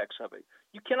aspects of it.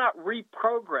 You cannot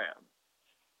reprogram.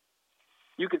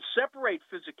 You can separate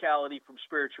physicality from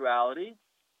spirituality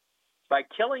by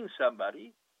killing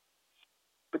somebody,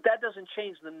 but that doesn't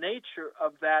change the nature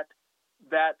of that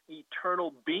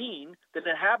eternal being that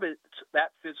inhabits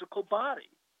that physical body.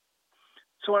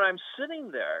 So when I'm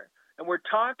sitting there and we're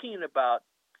talking about,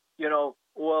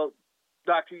 well,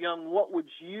 Dr. Young, what would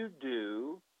you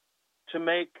do to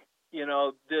make,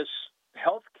 this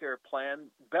healthcare plan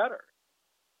better?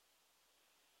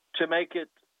 to make it,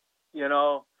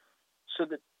 so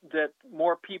that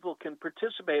more people can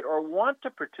participate or want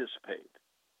to participate.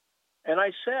 And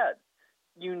I said,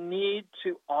 you need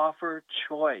to offer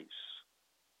choice.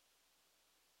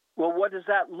 Well, what does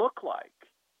that look like?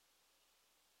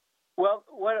 Well,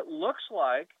 what it looks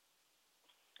like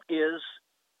is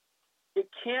it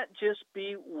can't just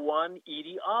be one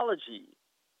etiology.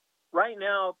 Right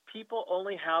now, people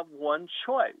only have one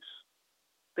choice.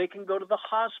 They can go to the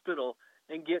hospital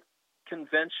and get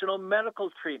conventional medical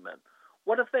treatment.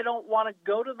 What if they don't want to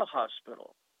go to the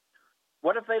hospital?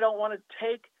 What if they don't want to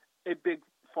take a big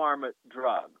pharma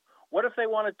drug? What if they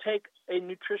want to take a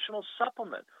nutritional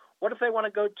supplement? What if they want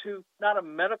to go to not a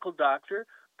medical doctor,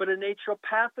 but a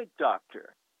naturopathic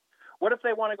doctor? What if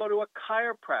they want to go to a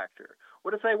chiropractor?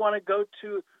 What if they want to go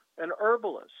to an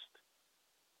herbalist?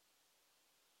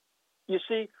 You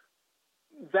see,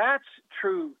 that's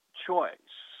true choice.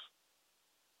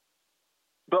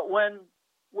 But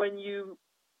when you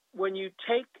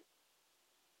take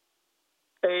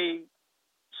a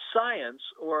science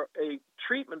or a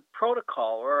treatment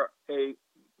protocol or a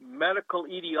medical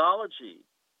etiology,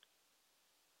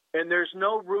 and there's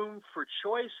no room for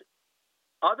choice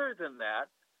other than that,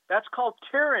 that's called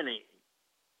tyranny.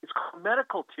 It's called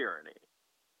medical tyranny.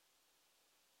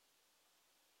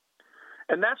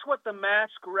 And that's what the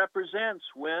mask represents,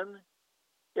 Win.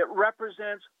 It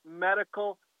represents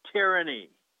medical tyranny.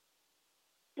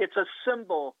 It's a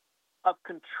symbol of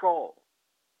control.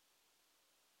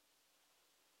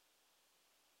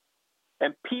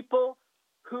 And people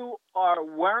who are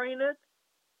wearing it,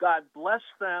 God bless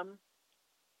them,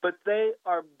 but they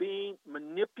are being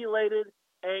manipulated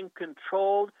and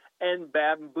controlled and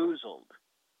bamboozled.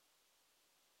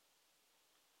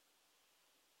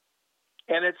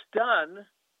 And it's done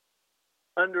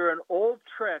under an old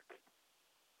trick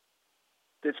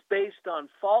that's based on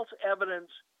false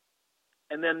evidence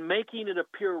and then making it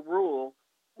appear real,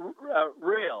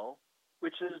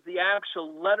 which is the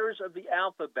actual letters of the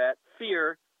alphabet.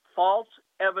 Fear, false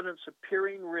evidence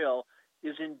appearing real,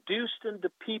 is induced into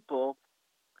people.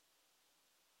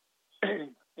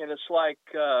 And it's like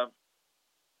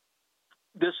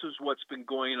this is what's been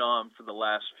going on for the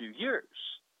last few years.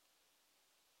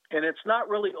 And it's not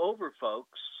really over,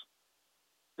 folks.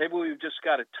 Maybe we've just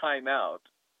got to time out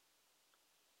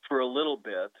for a little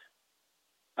bit.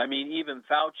 I mean, even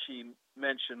Fauci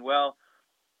mentioned, well,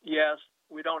 yes,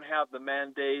 we don't have the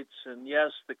mandates, and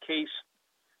yes, the case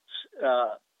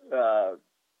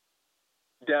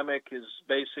pandemic is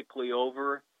basically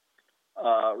over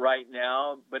right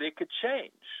now, but it could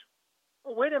change.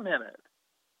 Well, wait a minute.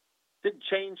 It didn't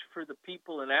change for the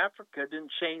people in Africa. It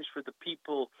didn't change for the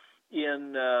people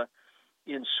in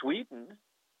Sweden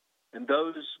and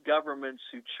those governments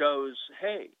who chose,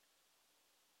 hey,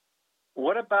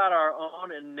 what about our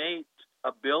own innate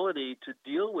ability to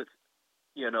deal with,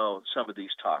 some of these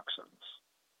toxins?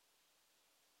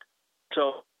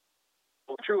 So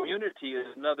true immunity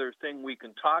is another thing we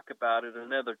can talk about at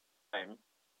another time.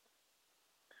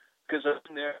 Because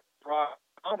in there,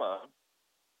 Obama,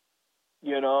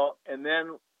 and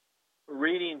then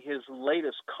reading his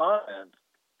latest comment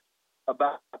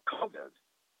about COVID,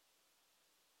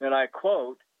 and I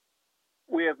quote,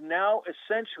 we have now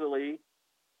essentially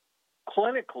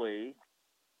clinically,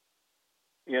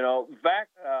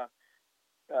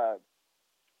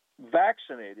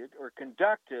 vaccinated or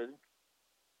conducted,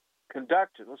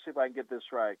 let's see if I can get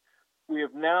this right. We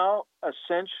have now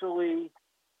essentially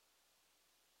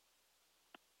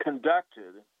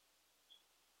conducted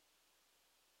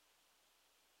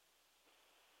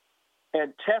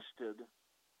and tested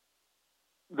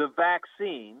the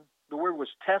vaccine. The word was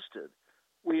tested.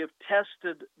 We have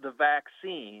tested the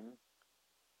vaccine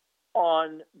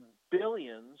on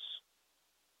billions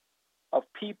of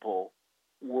people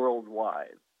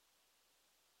worldwide.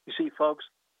 You see, folks,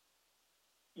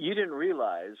 you didn't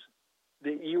realize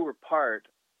that you were part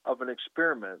of an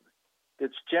experiment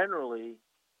that's generally,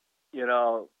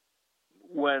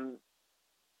 when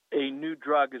a new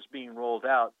drug is being rolled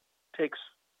out, takes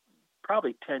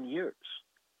probably 10 years.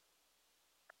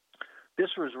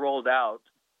 This was rolled out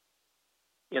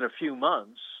in a few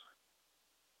months,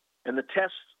 and the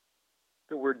tests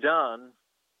that were done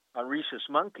on rhesus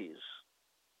monkeys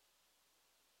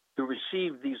who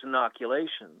received these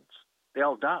inoculations, they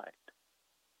all died.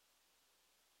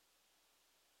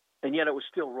 And yet it was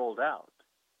still rolled out.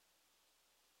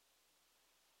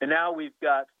 And now we've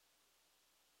got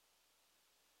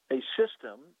a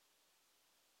system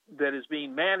that is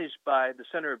being managed by the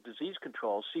Center of Disease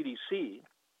Control, CDC,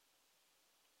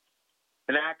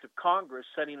 an act of Congress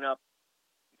setting up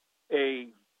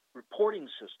a reporting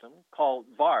system called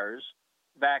VAERS,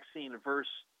 vaccine adverse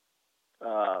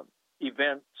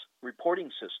events reporting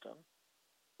system,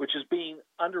 which is being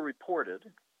underreported,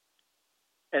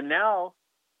 and now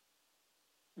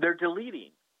they're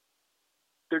deleting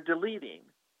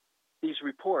these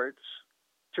reports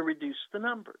to reduce the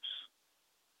numbers.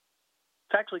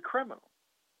 It's actually criminal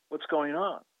what's going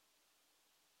on.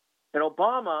 And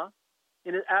Obama,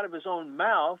 out of his own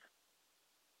mouth,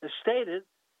 has stated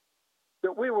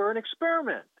that we were an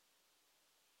experiment.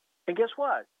 And guess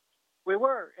what? We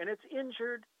were. And it's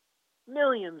injured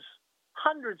millions,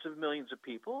 hundreds of millions of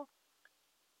people,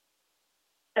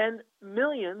 and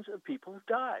millions of people have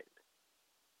died.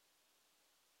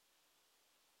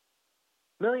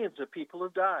 Millions of people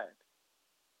have died.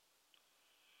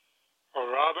 Well,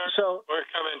 Robert,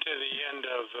 we're coming to the end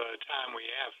of the time we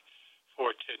have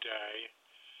for today.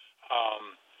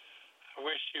 I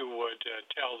wish you would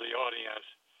tell the audience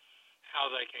how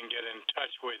they can get in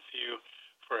touch with you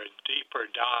for a deeper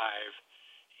dive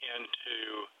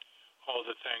into all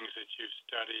the things that you've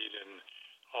studied and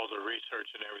all the research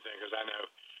and everything, because I know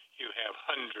you have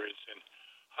hundreds and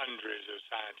hundreds of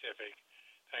scientific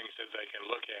things that they can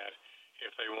look at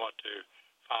if they want to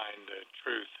find the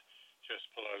truth just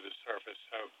below the surface.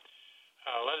 So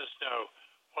let us know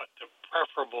what the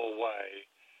preferable way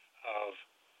of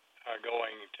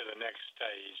going to the next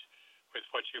stage with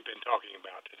what you've been talking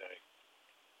about today.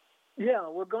 Yeah,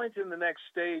 well, going to the next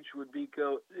stage would be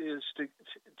to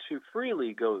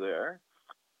freely go there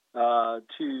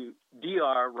to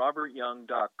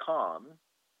drrobertyoung.com.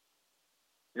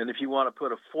 And if you want to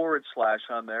put a /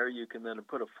 on there, you can then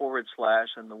put a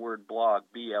 / and the word blog,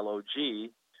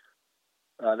 BLOG.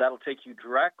 That'll take you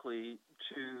directly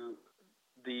to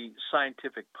the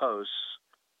scientific posts.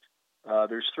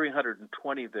 There's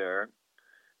 320 there.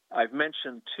 I've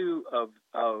mentioned 2 of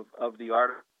the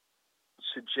articles.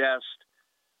 Suggest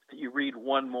that you read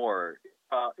one more.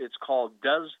 It's called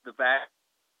 "Does the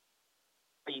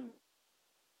Vaccine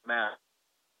Matter?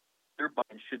 Your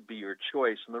body should be your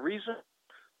choice." And the reason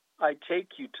I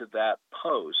take you to that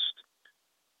post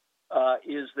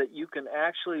is that you can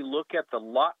actually look at the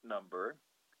lot number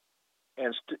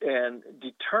and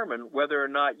determine whether or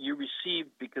not you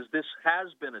received, because this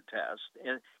has been a test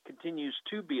and continues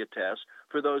to be a test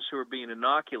for those who are being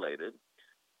inoculated,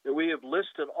 that we have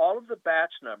listed all of the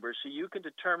batch numbers so you can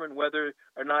determine whether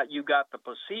or not you got the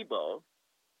placebo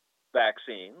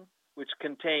vaccine, which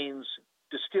contains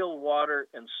distilled water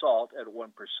and salt at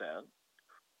 1%,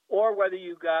 or whether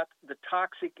you got the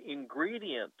toxic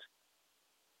ingredient,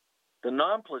 the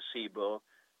non-placebo,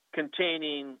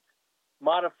 containing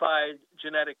modified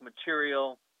genetic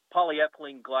material,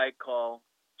 polyethylene glycol,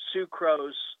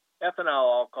 sucrose,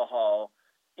 ethanol alcohol,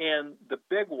 and the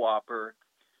big whopper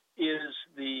is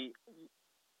the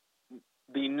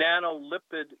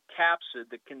nanolipid capsid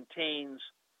that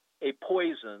contains a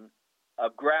poison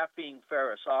of graphene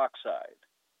ferrous oxide.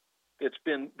 It's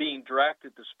been being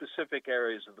directed to specific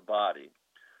areas of the body.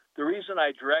 The reason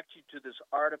I direct you to this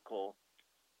article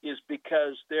is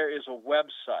because there is a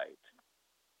website.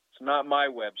 It's not my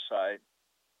website,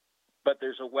 but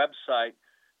there's a website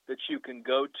that you can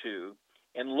go to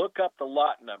and look up the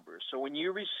lot numbers. So when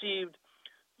you received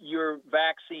your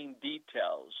vaccine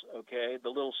details, okay, the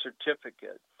little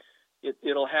certificate,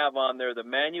 it'll have on there the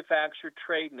manufacturer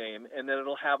trade name, and then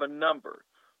it'll have a number.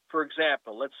 For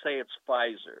example, let's say it's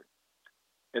Pfizer,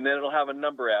 and then it'll have a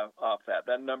number off that.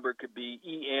 That number could be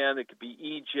EN, it could be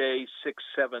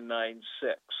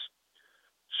EJ6796.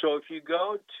 So if you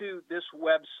go to this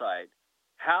website,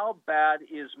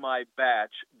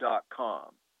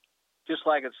 howbadismybatch.com, just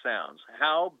like it sounds,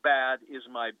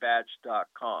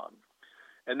 howbadismybatch.com.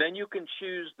 And then you can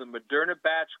choose the Moderna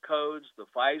batch codes, the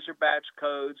Pfizer batch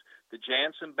codes, the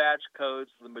Janssen batch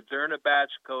codes, the Moderna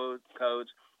batch codes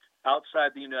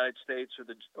outside the United States,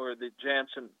 or the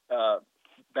Janssen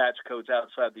batch codes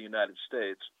outside the United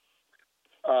States.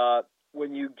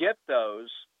 When you get those,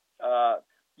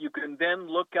 you can then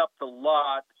look up the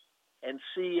lot and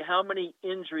see how many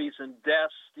injuries and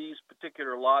deaths these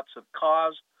particular lots have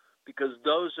caused, because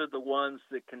those are the ones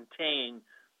that contain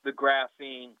the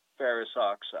graphene ferrous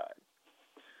oxide.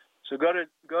 So go to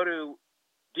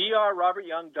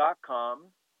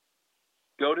drrobertyoung.com,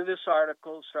 go to this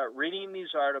article, start reading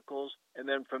these articles, and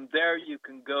then from there you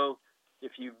can go,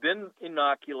 if you've been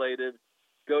inoculated,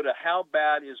 go to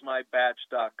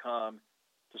howbadismybatch.com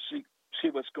to see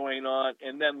what's going on,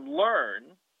 and then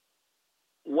learn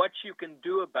what you can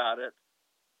do about it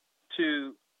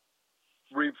to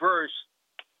reverse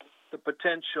the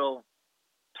potential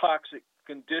toxic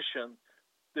condition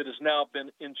that has now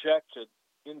been injected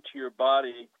into your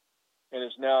body and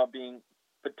is now being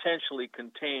potentially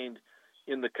contained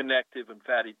in the connective and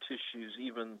fatty tissues,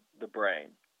 even the brain,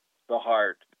 the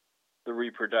heart, the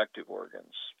reproductive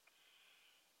organs.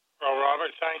 Well, Robert,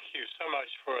 thank you so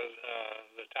much for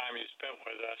the time you spent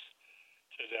with us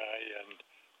today, and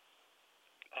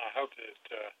I hope that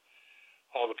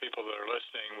all the people that are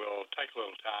listening will take a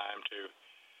little time to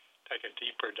take a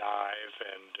deeper dive,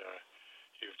 and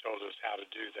you've told us how to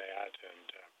do that, and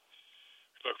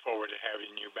look forward to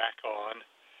having you back on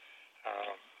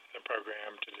the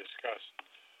program to discuss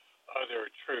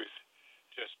other truth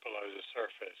just below the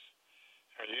surface.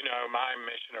 Now, you know, my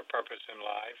mission or purpose in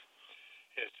life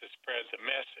is to spread the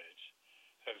message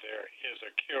that there is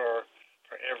a cure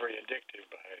for every addictive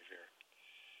behavior.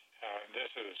 This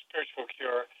is a spiritual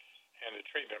cure, and the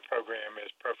treatment program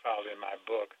is profiled in my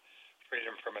book,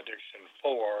 Freedom from Addiction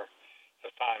 4,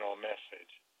 The Final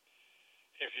Message.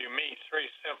 If you meet 3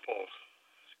 simple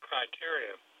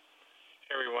criteria,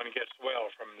 everyone gets well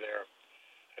from their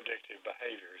addictive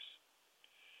behaviors.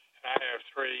 And I have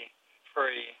 3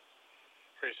 free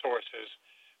resources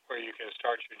where you can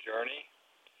start your journey.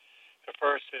 The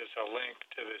first is a link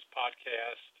to this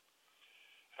podcast,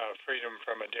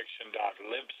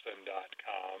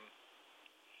 freedomfromaddiction.libsyn.com.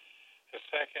 The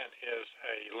second is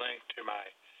a link to my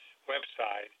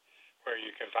website where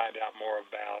you can find out more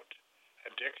about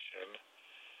addiction.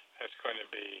 That's going to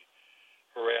be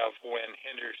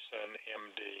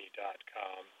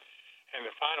RevWinHendersonMD.com. And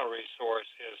the final resource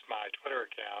is my Twitter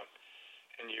account,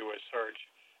 and you would search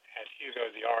at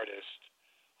Hugo the Artist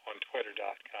on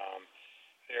Twitter.com.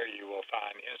 There you will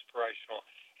find inspirational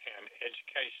and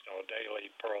educational daily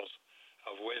pearls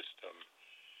of wisdom.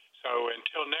 So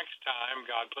until next time,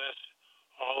 God bless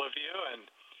all of you. And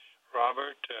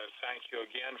Robert, thank you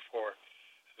again for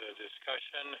the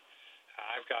discussion.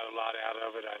 I've got a lot out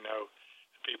of it. I know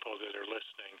the people that are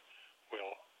listening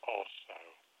will also.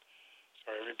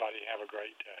 So everybody have a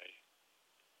great day.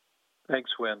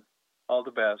 Thanks, Win. All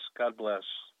the best. God bless.